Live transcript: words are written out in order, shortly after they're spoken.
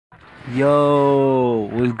Yo,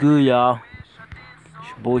 what's good, y'all? It's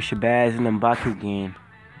your boy Shabazz and I'm back again.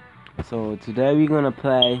 So today we're gonna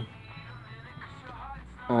play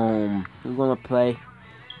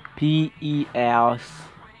PEL's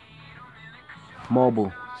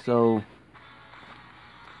mobile. So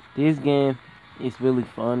this game is really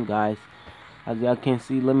fun, guys. As y'all can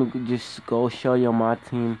see, let me just go show you my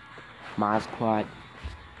team, my squad,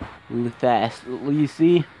 really fast. You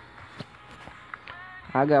see,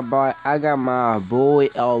 I got my boy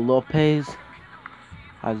El Lopez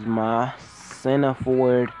as my center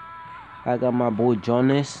forward. I got my boy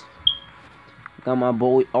Jonas. Got my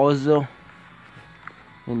boy Ozil.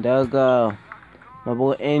 And I got my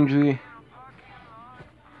boy Andrew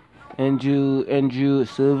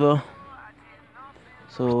Silva.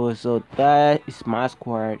 So that is my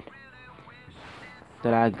squad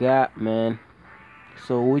that I got, man.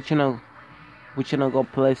 So we gonna go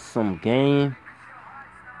play some game.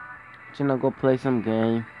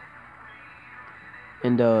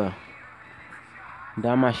 And then I'm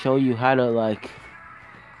gonna show you how to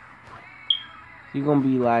I'm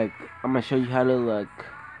gonna show you how to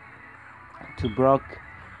to break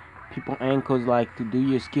people ankles, to do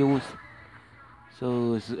your skills.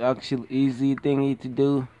 So it's actually easy thingy to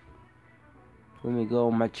do. Let me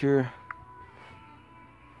go mature.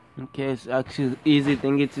 Okay, it's actually easy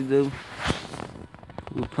thingy to do.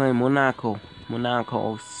 We're playing Monacos.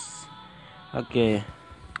 Okay.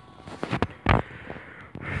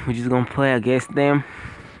 We're just gonna play against them.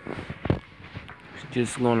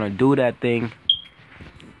 Just gonna do that thing.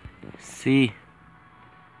 See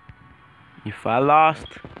if I lost,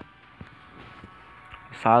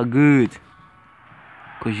 it's all good.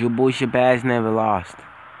 Cause your boy Shabazz never lost.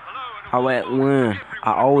 I win.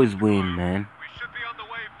 I always win, man.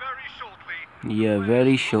 Yeah,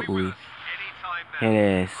 very shortly.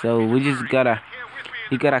 Yeah, so we just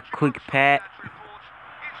you gotta click pad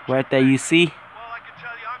right there. You see?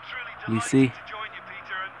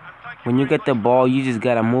 When you get the ball, you just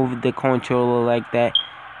gotta move the controller like that.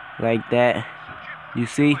 You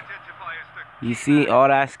see? All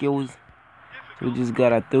that skills. We just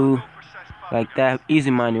gotta do like that.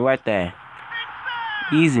 Easy money right there.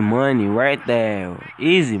 Easy money right there.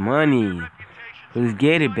 Easy money. Let's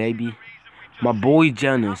get it, baby. My boy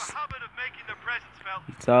Jonas.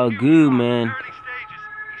 It's all good, man.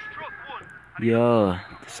 Yeah,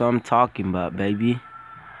 that's what I'm talking about, baby.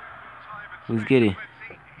 Let's get it.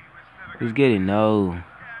 No.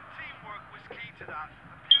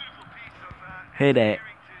 Hey, that.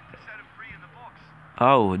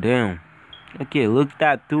 Oh, damn. Okay, look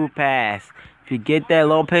that through pass. If you get that,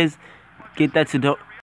 Lopez, get that to the